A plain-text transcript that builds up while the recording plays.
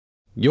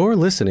You're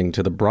listening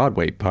to the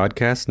Broadway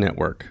Podcast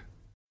Network.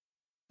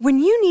 When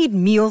you need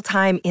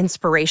mealtime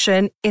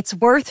inspiration, it's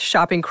worth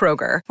shopping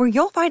Kroger, where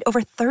you'll find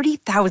over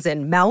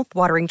 30,000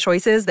 mouth-watering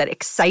choices that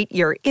excite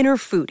your inner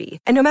foodie.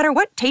 And no matter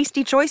what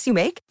tasty choice you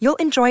make, you'll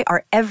enjoy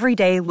our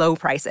everyday low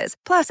prices,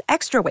 plus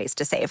extra ways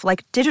to save,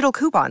 like digital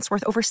coupons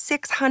worth over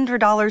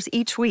 $600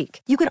 each week.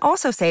 You can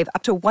also save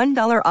up to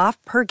 $1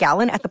 off per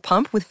gallon at the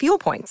pump with fuel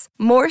points.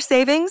 More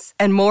savings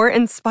and more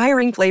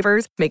inspiring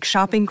flavors make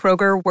shopping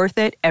Kroger worth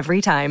it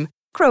every time.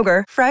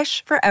 Kroger,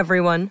 fresh for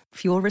everyone.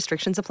 Fuel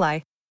restrictions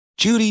apply.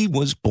 Judy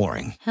was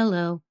boring.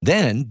 Hello.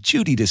 Then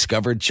Judy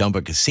discovered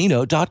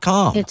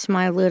ChumbaCasino.com. It's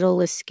my little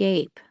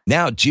escape.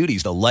 Now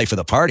Judy's the life of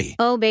the party.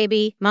 Oh,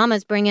 baby,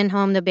 mama's bringing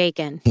home the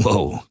bacon.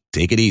 Whoa,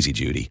 take it easy,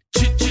 Judy.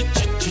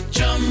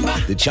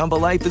 The Chumba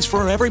life is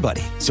for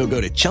everybody. So go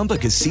to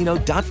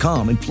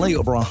ChumbaCasino.com and play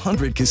over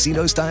 100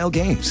 casino-style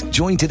games.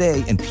 Join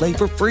today and play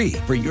for free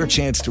for your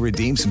chance to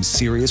redeem some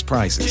serious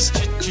prizes.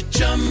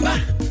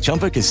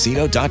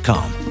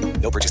 ChumbaCasino.com.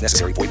 No purchase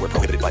necessary. Void where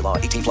prohibited by law.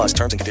 18 plus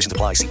terms and conditions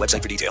apply. See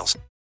website for details.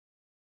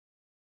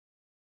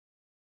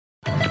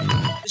 The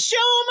show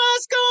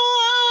must go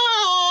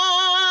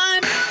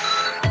on.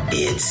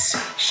 It's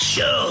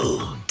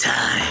show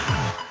time.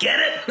 Get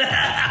it?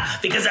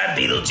 Because I'm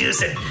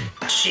Beetlejuice and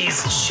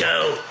she's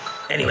show.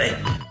 Anyway,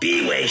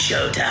 B-Way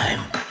show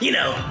time. You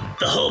know,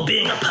 the whole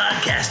being a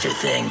podcaster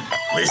thing.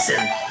 Listen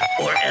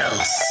or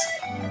else.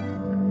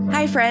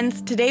 Hi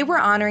friends, today we're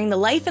honoring the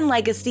life and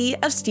legacy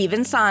of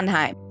Stephen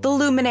Sondheim. The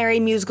luminary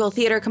musical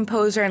theater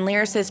composer and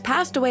lyricist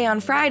passed away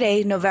on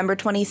Friday, November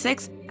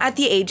 26th, at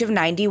the age of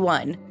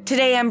 91.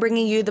 Today I'm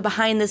bringing you the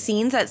behind the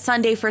scenes at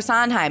Sunday for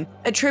Sondheim,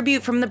 a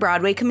tribute from the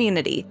Broadway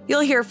community.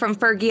 You'll hear from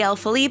Fergie L.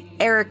 Philippe,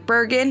 Eric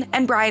Bergen,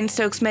 and Brian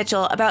Stokes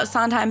Mitchell about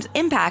Sondheim's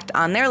impact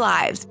on their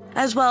lives,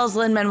 as well as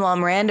Lin-Manuel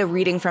Miranda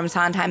reading from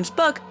Sondheim's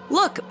book,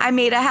 Look, I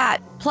Made a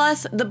Hat,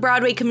 plus the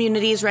Broadway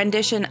community's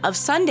rendition of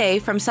Sunday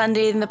from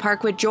Sunday in the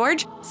Park with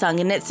George, sung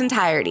in its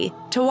entirety.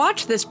 To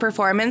watch this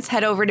performance,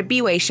 head over to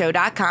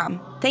bwayshow.com.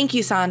 Thank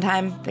you,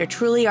 Sondheim. There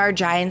truly are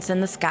giants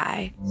in the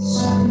sky.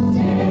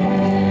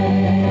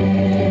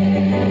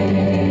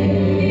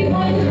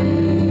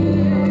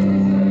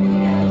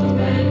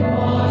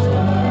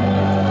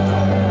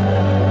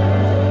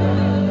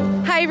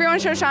 Hi everyone,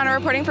 Shoshana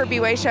reporting for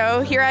B-Way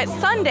Show here at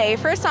Sunday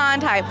for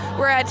Sondheim.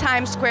 We're at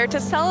Times Square to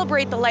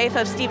celebrate the life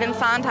of Stephen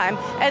Sondheim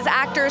as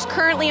actors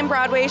currently in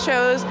Broadway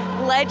shows,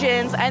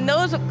 legends, and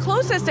those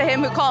closest to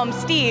him who call him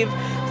Steve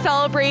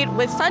celebrate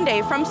with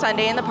Sunday from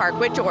Sunday in the Park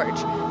with George.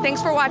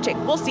 Thanks for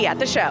watching. We'll see you at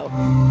the show.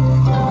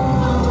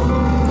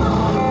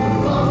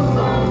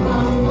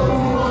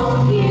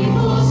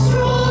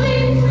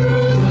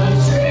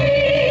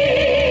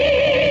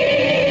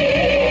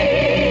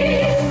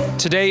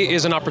 Today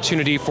is an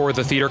opportunity for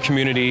the theater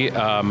community,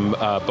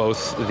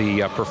 both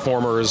the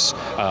performers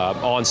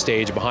on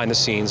stage, behind the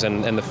scenes,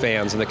 and the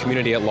fans and the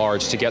community at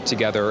large to get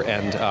together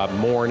and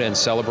mourn and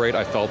celebrate.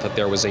 I felt that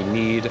there was a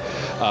need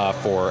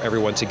for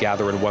everyone to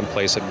gather in one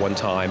place at one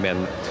time,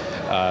 and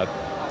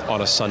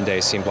on a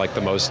Sunday seemed like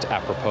the most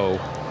apropos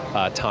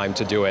time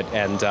to do it.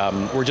 And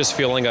we're just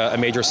feeling a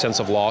major sense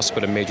of loss,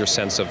 but a major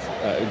sense of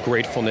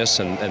gratefulness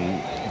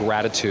and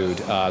gratitude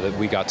that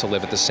we got to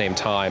live at the same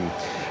time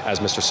as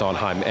Mr.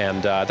 Sondheim,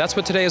 and that's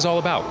what today is all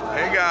about.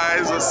 Hey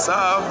guys, what's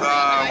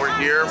up? We're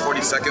here,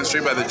 42nd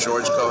Street by the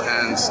George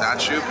Cohan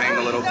statue, paying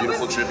a little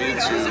beautiful tribute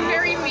to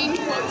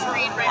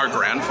our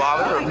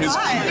grandfather of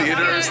musical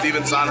theater,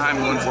 Stephen Sondheim,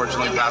 who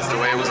unfortunately passed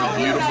away. It was a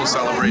beautiful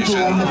celebration.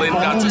 Lynn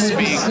got to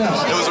speak. It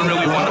was a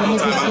really wonderful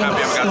time. I'm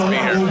happy I got to be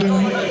here.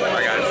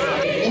 Bye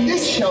guys. In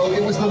this show,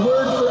 it was the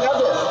word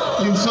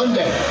forever in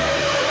Sunday.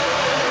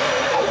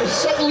 I was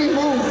suddenly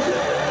moved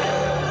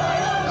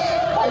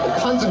by the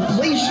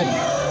contemplation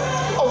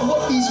of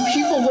what these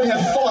people would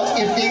have thought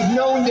if they'd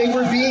known they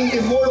were being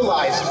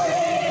immortalized,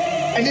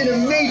 and in a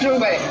major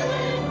way,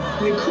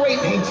 in a great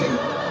painting.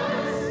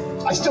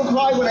 I still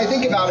cry when I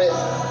think about it,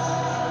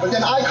 but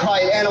then I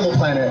cry at Animal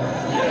Planet.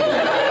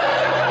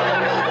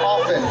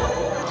 Often.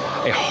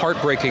 A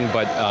heartbreaking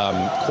but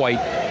quite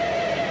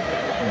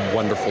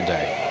wonderful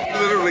day.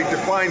 Literally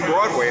defined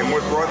Broadway and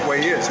what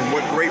Broadway is and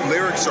what great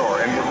lyrics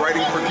are and what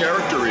writing for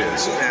character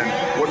is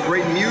and what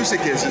great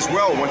music is as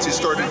well. Once he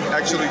started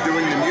actually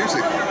doing the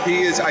music,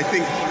 he is, I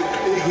think,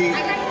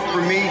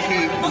 for me,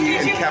 he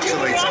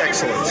encapsulates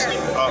excellence,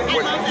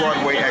 what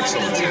Broadway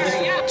excellence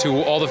is.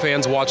 To all the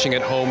fans watching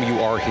at home, you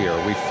are here.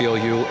 We feel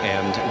you,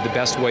 and the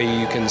best way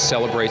you can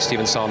celebrate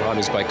Stephen Sondheim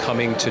is by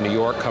coming to New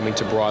York, coming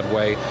to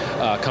Broadway,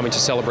 coming to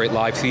celebrate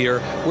live theater.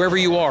 Wherever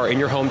you are, in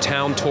your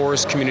hometown,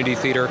 tourist, community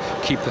theater,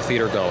 keep the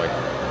theater going.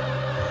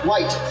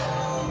 White,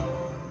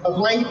 a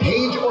blank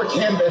page or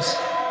canvas,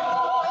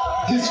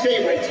 his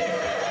favorite.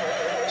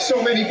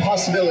 So many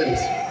possibilities.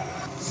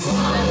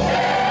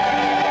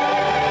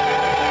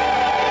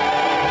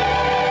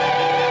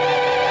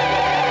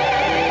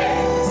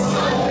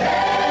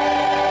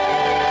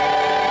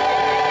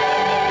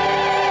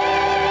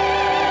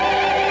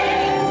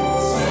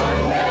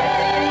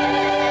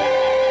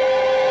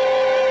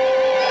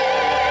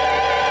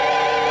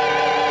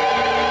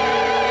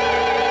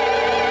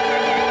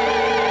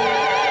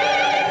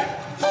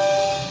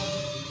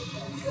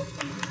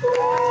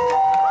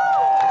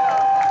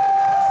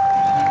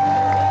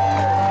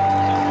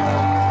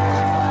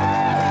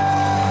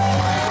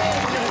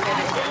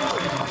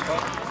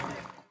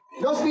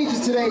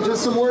 pieces today,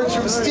 just some words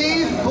from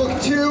Steve,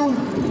 book 2,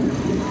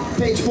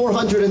 page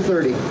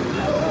 430.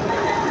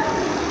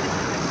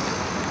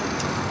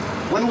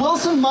 When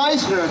Wilson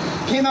Meisner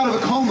came out of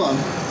a coma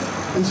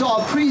and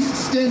saw a priest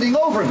standing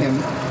over him,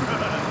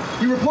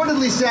 he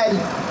reportedly said,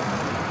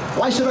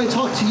 "Why should I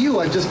talk to you?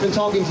 I've just been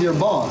talking to your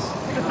boss,"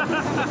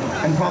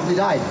 and promptly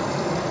died.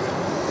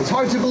 It's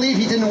hard to believe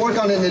he didn't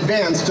work on it in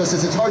advance, just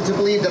as it's hard to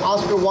believe that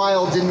Oscar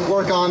Wilde didn't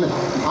work on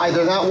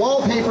either That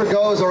Wallpaper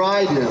Goes or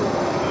I Do,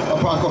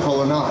 apocryphal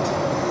or not,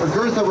 or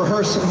Goethe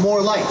rehearse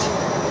More Light.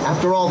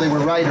 After all, they were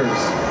writers.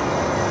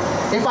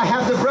 If I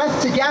have the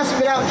breath to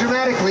gasp it out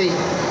dramatically,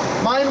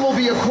 mine will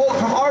be a quote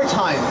from our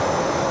time,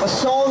 a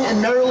song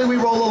and merrily we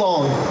roll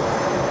along.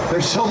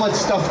 There's so much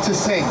stuff to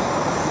sing.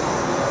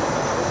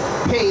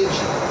 Page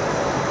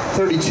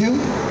 32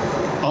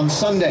 on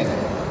Sunday.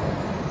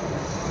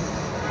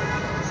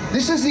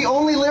 This is the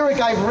only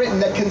lyric I've written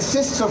that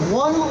consists of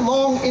one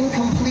long,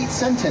 incomplete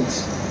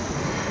sentence.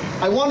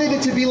 I wanted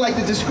it to be like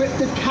the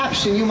descriptive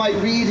caption you might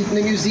read in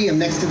a museum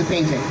next to the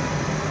painting.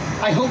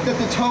 I hope that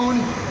the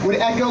tone would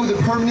echo the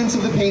permanence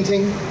of the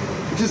painting,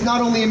 which is not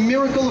only a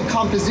miracle of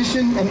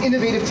composition and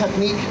innovative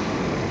technique,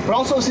 but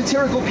also a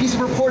satirical piece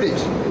of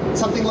reportage,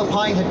 something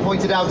Lapine had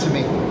pointed out to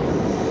me.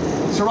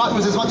 Surratt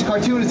was as much a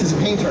cartoonist as a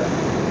painter.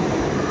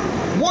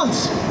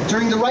 Once,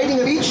 during the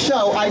writing of each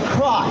show, I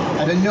cry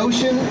at a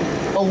notion,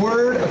 a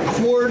word, a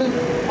chord,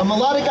 a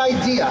melodic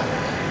idea,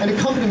 an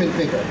accompaniment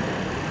figure.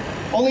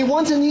 Only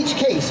once in each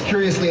case,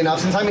 curiously enough,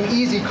 since I'm an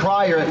easy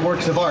crier at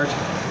works of art,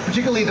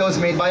 particularly those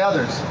made by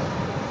others.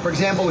 For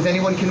example, with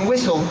Anyone Can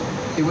Whistle,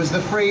 it was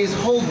the phrase,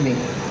 "hold me,"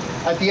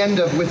 at the end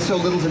of With So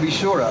Little to Be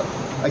Sure Of,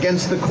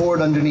 against the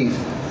chord underneath.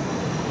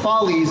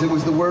 Follies, it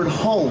was the word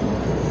home,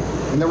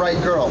 in The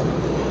Right Girl.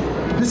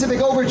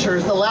 Pacific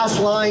Overtures, the last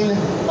line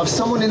of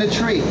Someone in a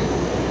Tree.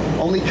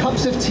 Only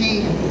cups of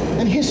tea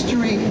and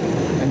history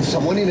and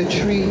someone in a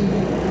tree.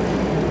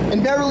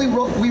 And merrily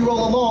we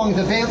roll along,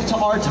 the vamp to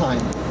our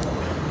time.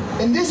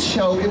 In this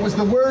show, it was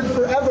the word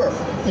forever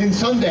in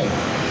Sunday.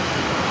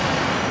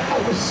 I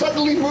was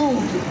suddenly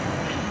moved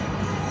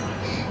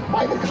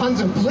by the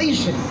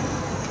contemplation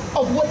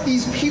of what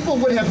these people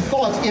would have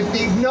thought if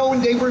they'd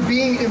known they were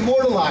being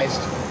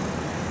immortalized.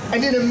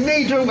 And in a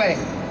major way,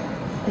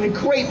 in a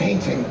great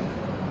painting.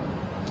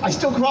 I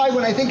still cry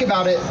when I think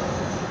about it,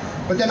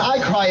 but then I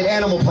cry at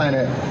Animal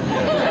Planet.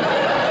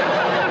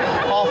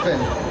 Often.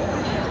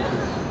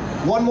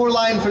 One more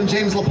line from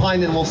James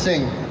Lapine and we'll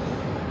sing.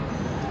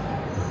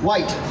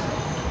 White,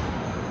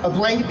 a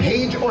blank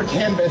page or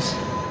canvas,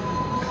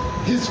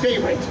 his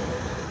favorite.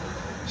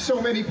 So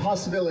many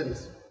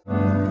possibilities.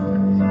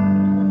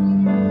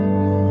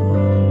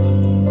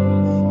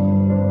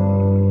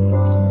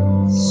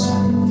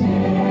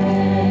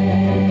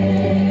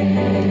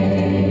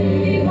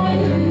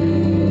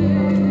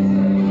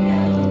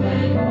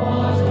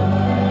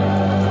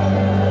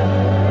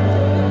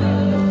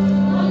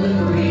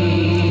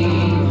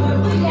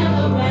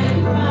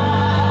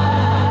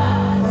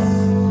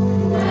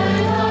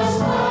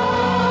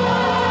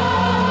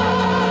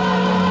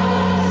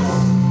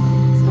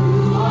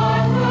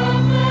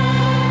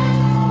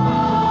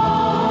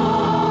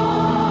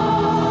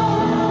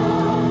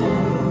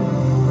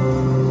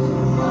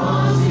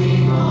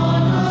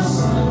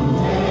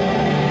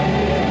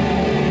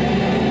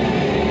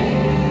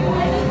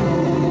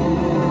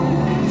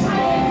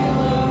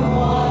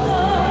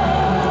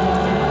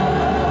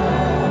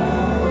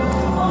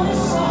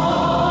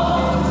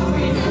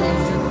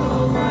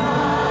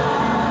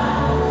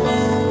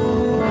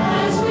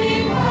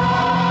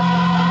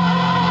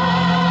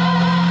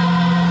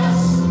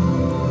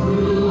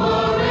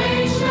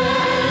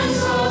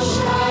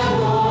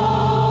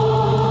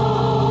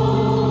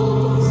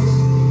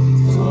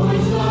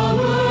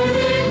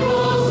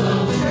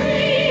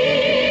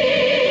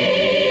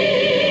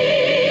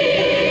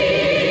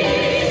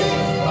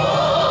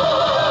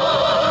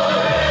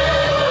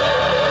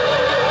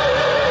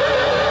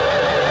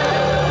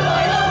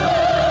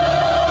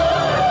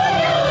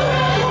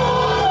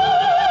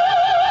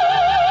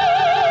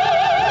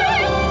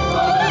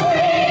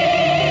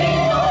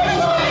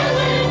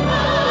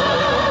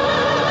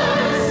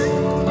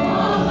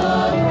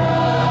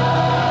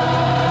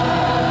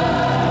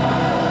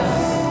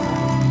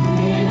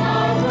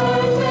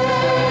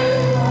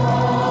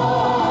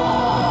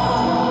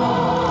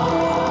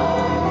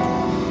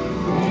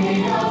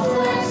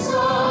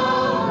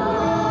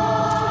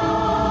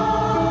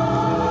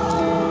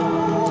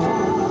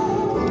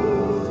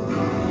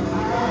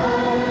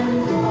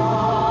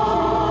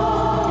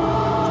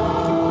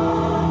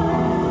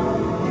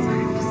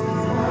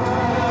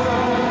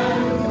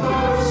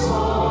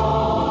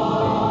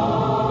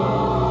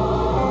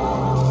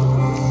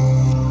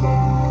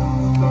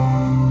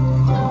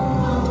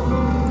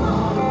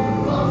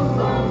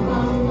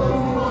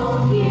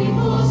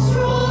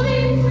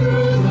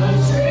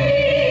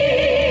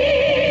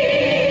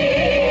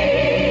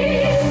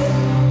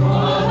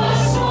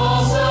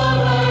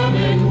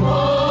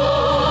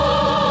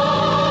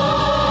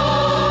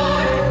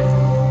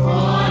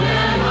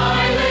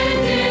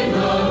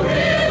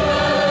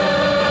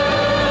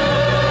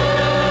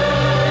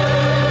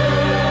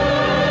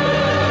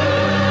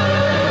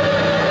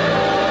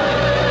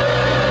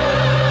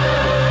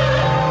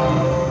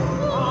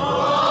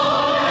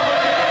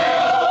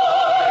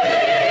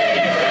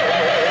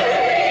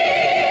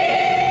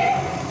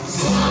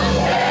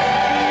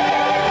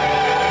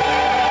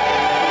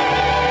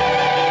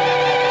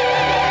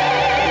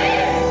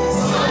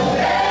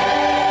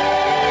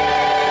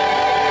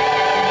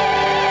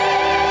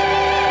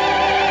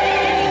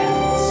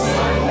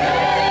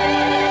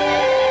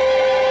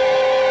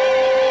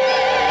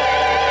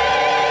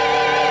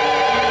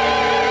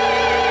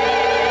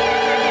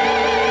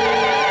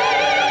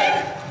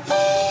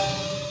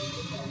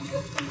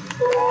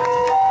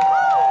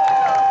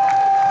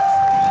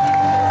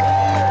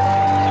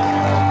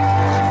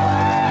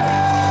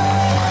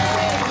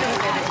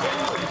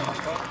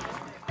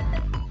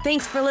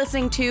 Thanks for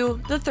listening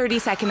to the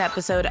 32nd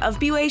episode of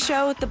B-Way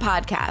Show, the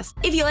podcast.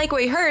 If you like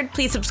what you heard,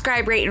 please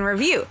subscribe, rate, and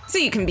review so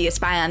you can be a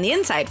spy on the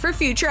inside for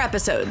future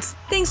episodes.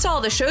 Thanks to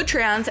all the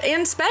Showtrons,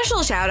 and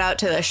special shout out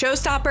to the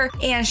Showstopper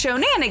and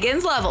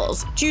Shownanigans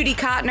levels. Judy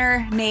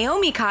Kottner,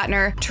 Naomi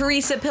Kottner,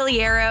 Teresa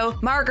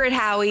Piliero, Margaret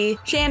Howie,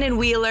 Shannon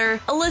Wheeler,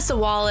 Alyssa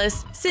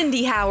Wallace,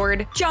 Cindy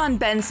Howard, John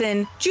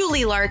Benson,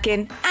 Julie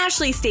Larkin,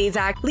 Ashley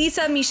Stazak,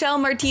 Lisa Michelle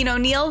Martine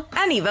O'Neill,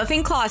 and Eva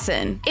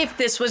Fink-Clausen. If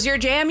this was your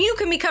jam, you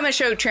can become a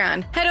Showtron.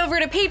 Head over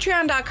to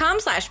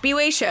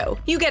patreon.com/BWayShow.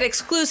 You get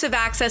exclusive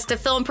access to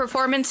film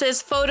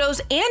performances, photos,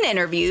 and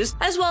interviews,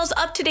 as well as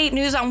up-to-date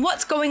news on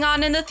what's going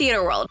on in the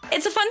theater world.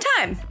 It's a fun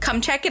time.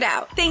 Come check it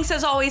out. Thanks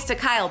as always to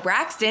Kyle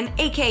Braxton,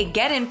 aka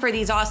Geddon, for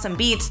these awesome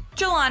beats,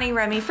 Jelani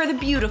Remy for the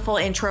beautiful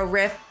intro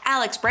riff,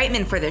 Alex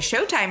Brightman for the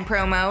Showtime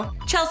promo,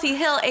 Chelsea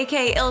Hill,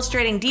 aka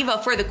Illustrating Diva,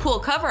 for the cool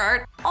cover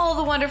art, all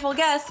the wonderful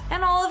guests,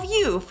 and all of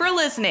you for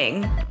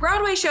listening.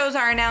 Broadway shows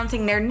are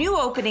announcing their new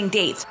opening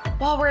dates.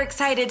 While we're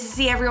excited to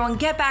see everyone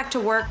get back to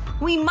work,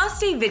 we must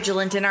stay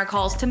vigilant in our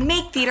calls to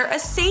make theater a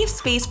safe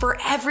space for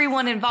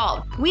everyone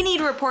involved. We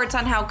need reports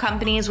on how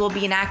companies will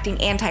be enacting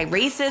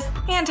anti-racist,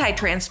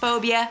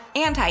 anti-transphobia,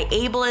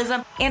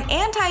 anti-ableism, and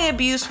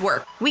anti-abuse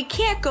work. We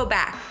can't go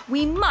back.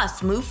 We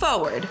must move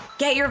forward.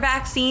 Get your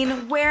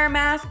vaccine, wear a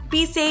mask,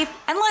 be safe,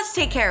 and let's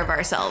take care of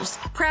ourselves.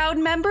 Proud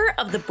member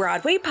of the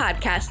Broadway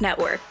Podcast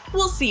Network.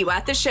 We'll see you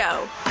at the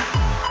show.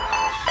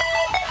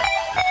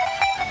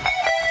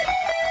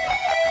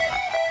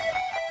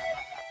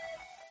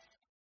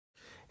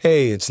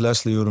 Hey, it's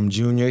Leslie Odom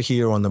Jr.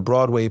 here on the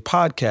Broadway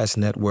Podcast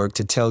Network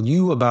to tell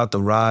you about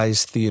the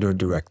Rise Theater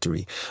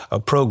Directory,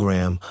 a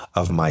program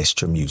of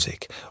Maestro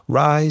Music.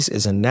 Rise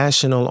is a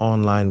national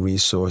online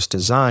resource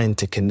designed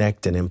to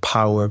connect and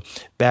empower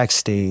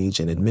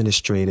backstage and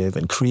administrative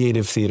and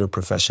creative theater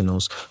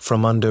professionals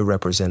from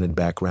underrepresented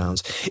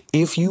backgrounds.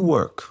 If you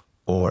work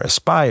or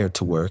aspire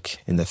to work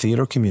in the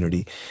theater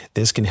community,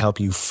 this can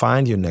help you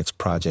find your next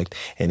project.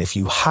 And if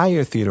you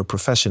hire theater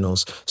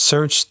professionals,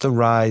 search the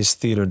Rise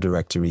Theater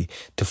Directory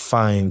to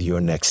find your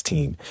next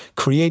team.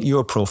 Create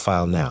your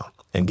profile now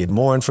and get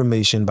more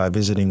information by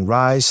visiting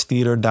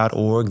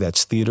risetheater.org.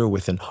 That's theater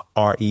with an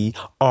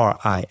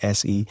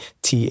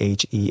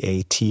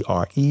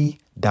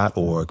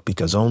RERISETHEATRE.org,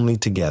 because only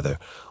together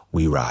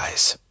we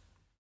rise.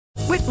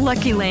 With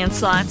Lucky Land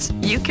Slots,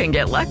 you can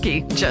get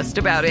lucky just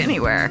about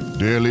anywhere.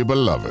 Dearly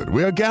beloved,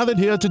 we are gathered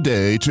here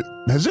today to...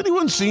 Has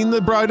anyone seen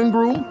the bride and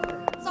groom?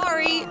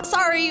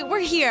 Sorry, we're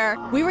here.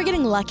 We were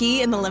getting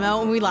lucky in the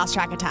limo and we lost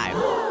track of time.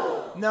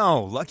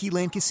 No, Lucky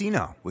Land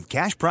Casino, with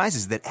cash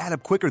prizes that add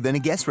up quicker than a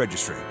guest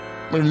registry.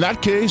 In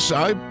that case,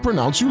 I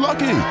pronounce you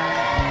lucky.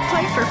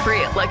 Play for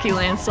free at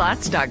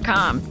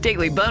LuckyLandSlots.com.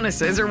 Daily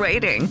bonuses are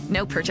waiting.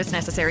 No purchase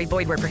necessary.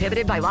 Void where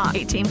prohibited by law.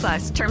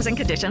 18+. Terms and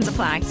conditions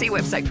apply. See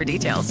website for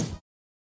details.